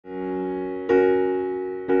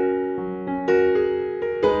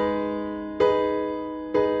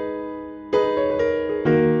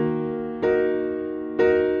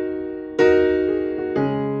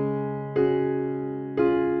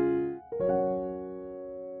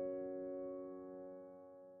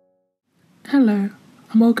Hello,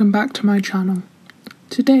 and welcome back to my channel.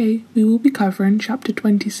 Today we will be covering chapter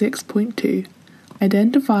 26.2,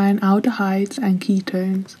 identifying aldehydes and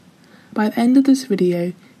ketones. By the end of this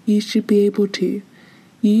video, you should be able to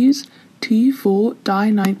use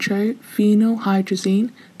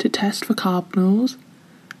 2,4-dinitrophenylhydrazine to test for carbonyls,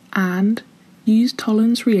 and use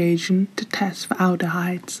Tollens reagent to test for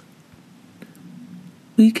aldehydes.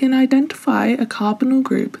 We can identify a carbonyl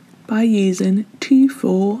group by using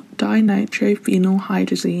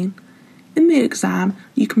 2,4-dinitrophenylhydrazine. In the exam,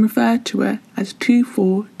 you can refer to it as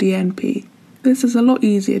 2,4-DNP. This is a lot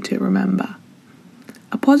easier to remember.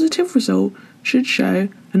 A positive result should show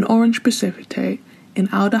an orange precipitate in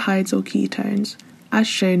aldehydes or ketones, as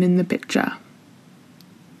shown in the picture.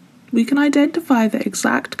 We can identify the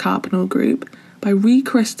exact carbonyl group by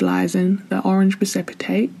recrystallizing the orange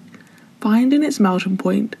precipitate, finding its melting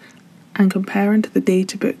point, and comparing to the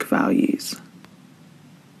data book values.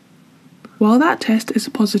 While that test is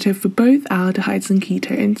positive for both aldehydes and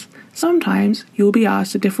ketones, sometimes you'll be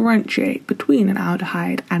asked to differentiate between an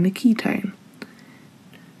aldehyde and a ketone.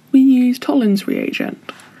 We use Tollens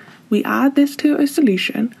reagent. We add this to a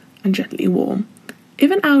solution and gently warm.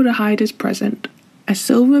 If an aldehyde is present, a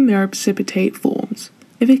silver mirror precipitate forms.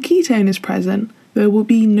 If a ketone is present, there will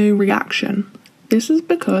be no reaction. This is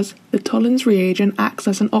because the Tollens reagent acts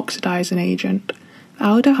as an oxidizing agent. The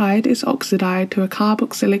aldehyde is oxidized to a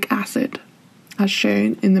carboxylic acid, as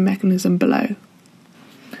shown in the mechanism below.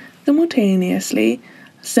 Simultaneously,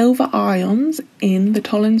 silver ions in the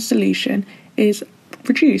Tollens solution is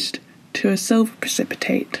reduced to a silver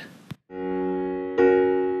precipitate.